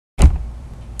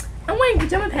I'm wearing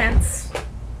pajama pants.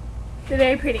 They're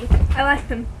very pretty. I like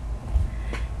them.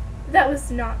 That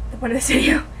was not the point of this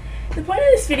video. The point of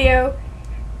this video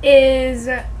is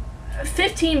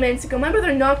 15 minutes ago, my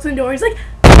brother knocks on the door. He's like,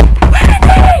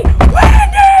 Wendy!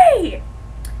 Wendy!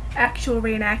 Actual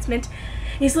reenactment.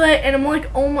 He's like, and I'm like,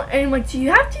 oh my, and I'm like, do you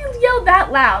have to yell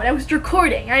that loud? I was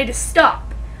recording. I had to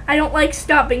stop. I don't like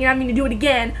stopping and having to do it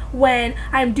again when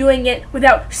I'm doing it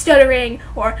without stuttering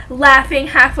or laughing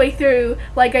halfway through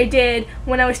like I did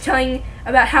when I was telling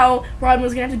about how Robin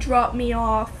was going to have to drop me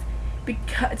off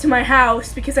to my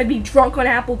house because I'd be drunk on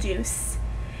apple juice.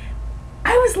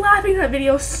 I was laughing at that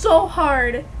video so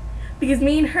hard because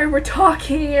me and her were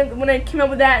talking and when I came up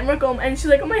with that and she's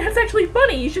like, oh my god, that's actually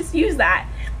funny, you should just use that.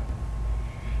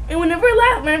 And whenever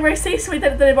I say something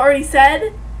that I've already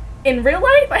said in real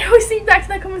life, I always think back to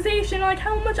that conversation, like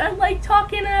how much I like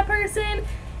talking to that person,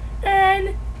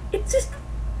 and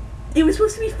it was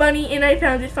supposed to be funny, and I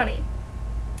found it funny.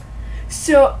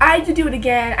 So I had to do it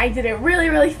again. I did it really,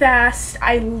 really fast.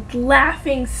 I was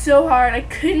laughing so hard, I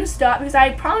couldn't stop, because I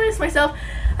promised myself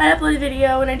I'd upload a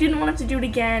video, and I didn't want to have to do it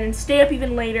again and stay up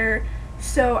even later,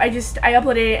 so I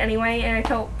uploaded it anyway, and I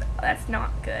felt that's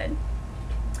not good.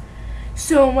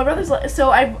 So my brother's like,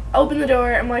 so I opened the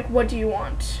door, I'm like, what do you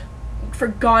want? For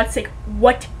God's sake,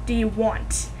 what do you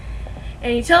want?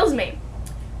 And he tells me,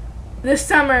 this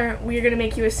summer we're gonna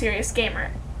make you a serious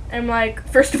gamer. I'm like,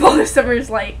 first of all, this summer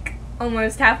is like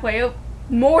almost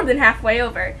more than halfway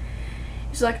over.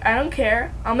 He's like, I don't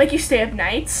care, I'll make you stay up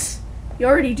nights. You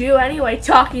already do anyway,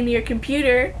 talking to your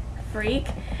computer, freak.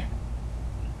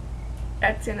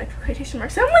 That's in the quotation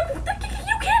marks. So I'm like,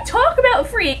 you can't talk about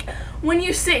freak when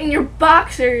you sit in your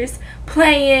boxers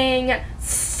playing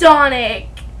Sonic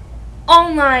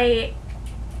all night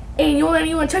and you won't let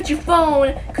anyone touch your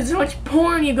phone because there's so much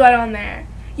porn you got on there.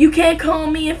 You can't call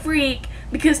me a freak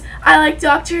because I like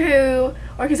Doctor Who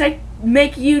or because I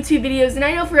make YouTube videos, and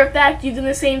I know for a fact you've done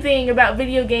the same thing about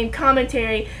video game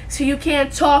commentary, so you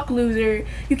can't talk, loser.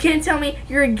 You can't tell me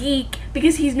you're a geek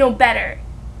because he's no better.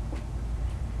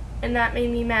 And that made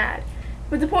me mad.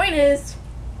 But the point is,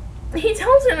 he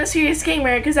tells me I'm a serious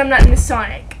gamer because I'm not into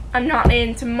Sonic. I'm not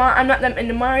that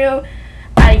into Mario.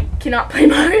 I cannot play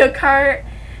Mario Kart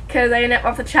because I end up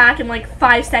off the track in like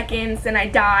 5 seconds and I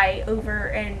die over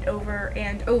and over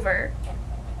and over.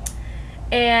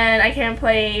 And I can't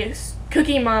play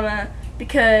Cookie Mama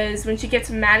because when she gets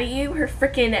mad at you, her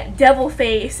freaking devil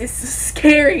face is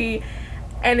scary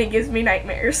and it gives me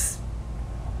nightmares.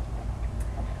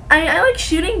 I like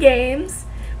shooting games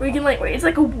where you can where it's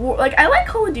like a war, I like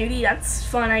Call of Duty, that's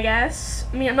fun, I guess.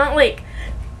 I mean, I'm not like,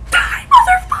 die,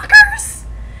 motherfuckers!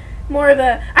 More of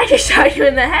a, I just shot you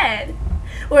in the head.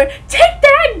 Or, take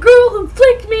that girl who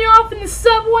flicked me off in the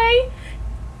subway.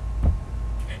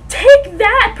 Take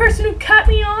that person who cut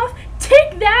me off.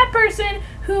 Take that person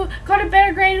who got a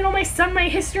better grade on my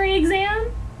history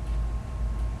exam.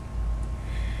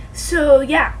 So,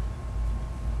 yeah.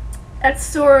 That's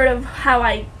sort of how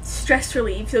I stress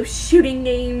relieve. So shooting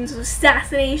games,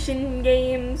 assassination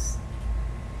games.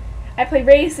 I play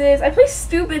races. I play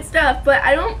stupid stuff, but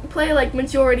I don't play like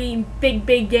majority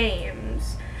big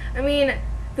games. I mean,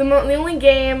 the only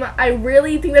game I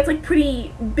really think that's like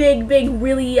pretty big,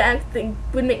 really acting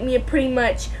would make me a pretty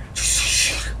much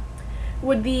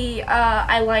would be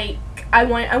I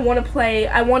want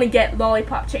to get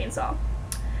Lollipop Chainsaw,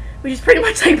 which is pretty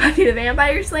much like Buffy the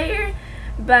Vampire Slayer,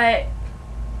 but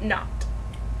not.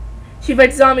 She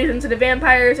fights zombies instead of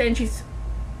vampires, and that's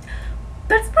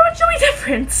pretty much the only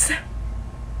difference.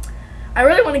 I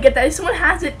really want to get that. If someone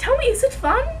has it, tell me, is it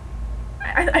fun?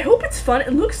 I hope it's fun.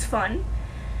 It looks fun.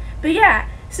 But yeah,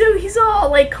 so he's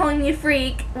all like calling me a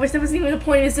freak, which that wasn't even the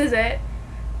point, is it?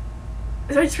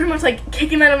 So I just pretty much like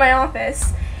kick him out of my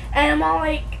office, and I'm all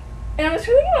like, and I was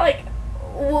really like,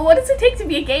 well, what does it take to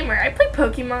be a gamer? I play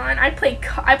Pokemon, I play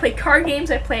card games,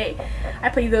 I play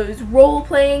those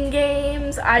role-playing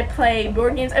games, I play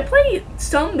board games, I play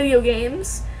some video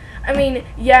games. I mean,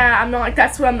 yeah, I'm not like,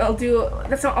 that's not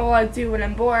all I do when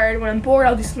I'm bored. When I'm bored,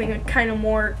 I'll do something like, kind of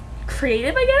more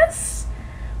creative, I guess.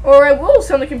 Or I will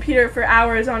sit on the computer for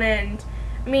hours on end.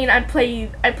 I mean, I play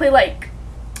like,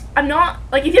 I'm not,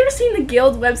 like, if you've ever seen the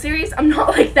Guild web series, I'm not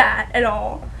like that at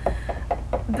all.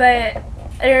 But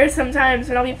there are some times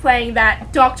when I'll be playing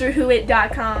that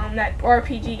DoctorWhoIt.com, that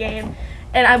RPG game,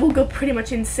 and I will go pretty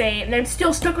much insane. And I'm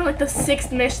still stuck on like the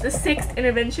sixth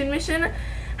intervention mission.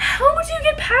 How would you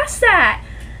get past that?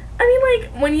 I mean,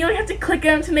 like, when you only have to click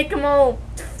them to make them all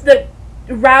the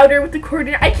router with the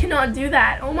coordinator. I cannot do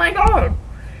that. Oh my god.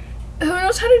 Who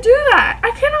knows how to do that?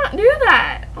 I cannot do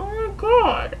that. Oh my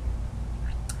god.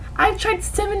 I've tried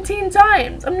 17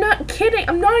 times. I'm not kidding.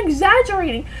 I'm not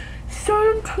exaggerating.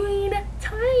 17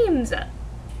 times.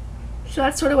 So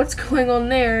that's sort of what's going on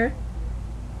there.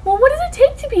 Well, what does it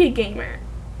take to be a gamer?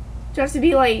 Do I have to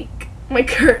be like, my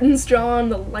curtains drawn,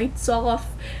 the lights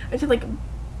off? I have to like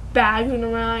bags under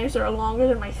my eyes that are longer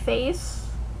than my face?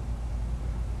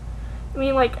 I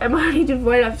mean, like, I'm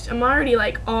already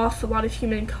like off a lot of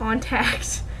human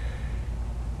contact.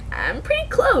 I'm pretty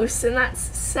close, and that's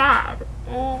sad.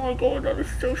 Oh my god, that is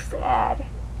so sad.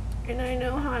 And I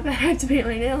know how I have to paint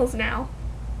my nails now.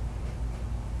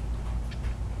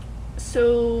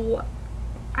 So,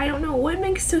 I don't know, what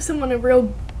makes someone a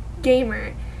real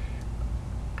gamer?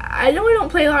 I know I don't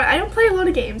play a lot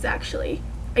of games, actually.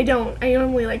 I don't. I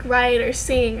normally like write or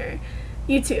sing or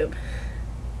YouTube.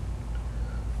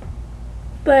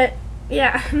 But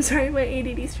yeah, I'm sorry, my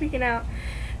ADD's freaking out.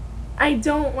 I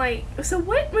don't like. So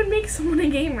what would make someone a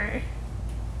gamer?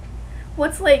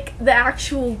 What's like the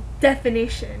actual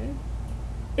definition?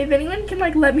 If anyone can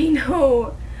like let me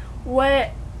know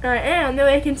what I am, that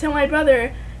way I can tell my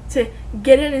brother to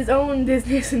get in his own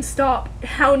business and stop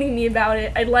hounding me about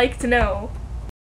it. I'd like to know.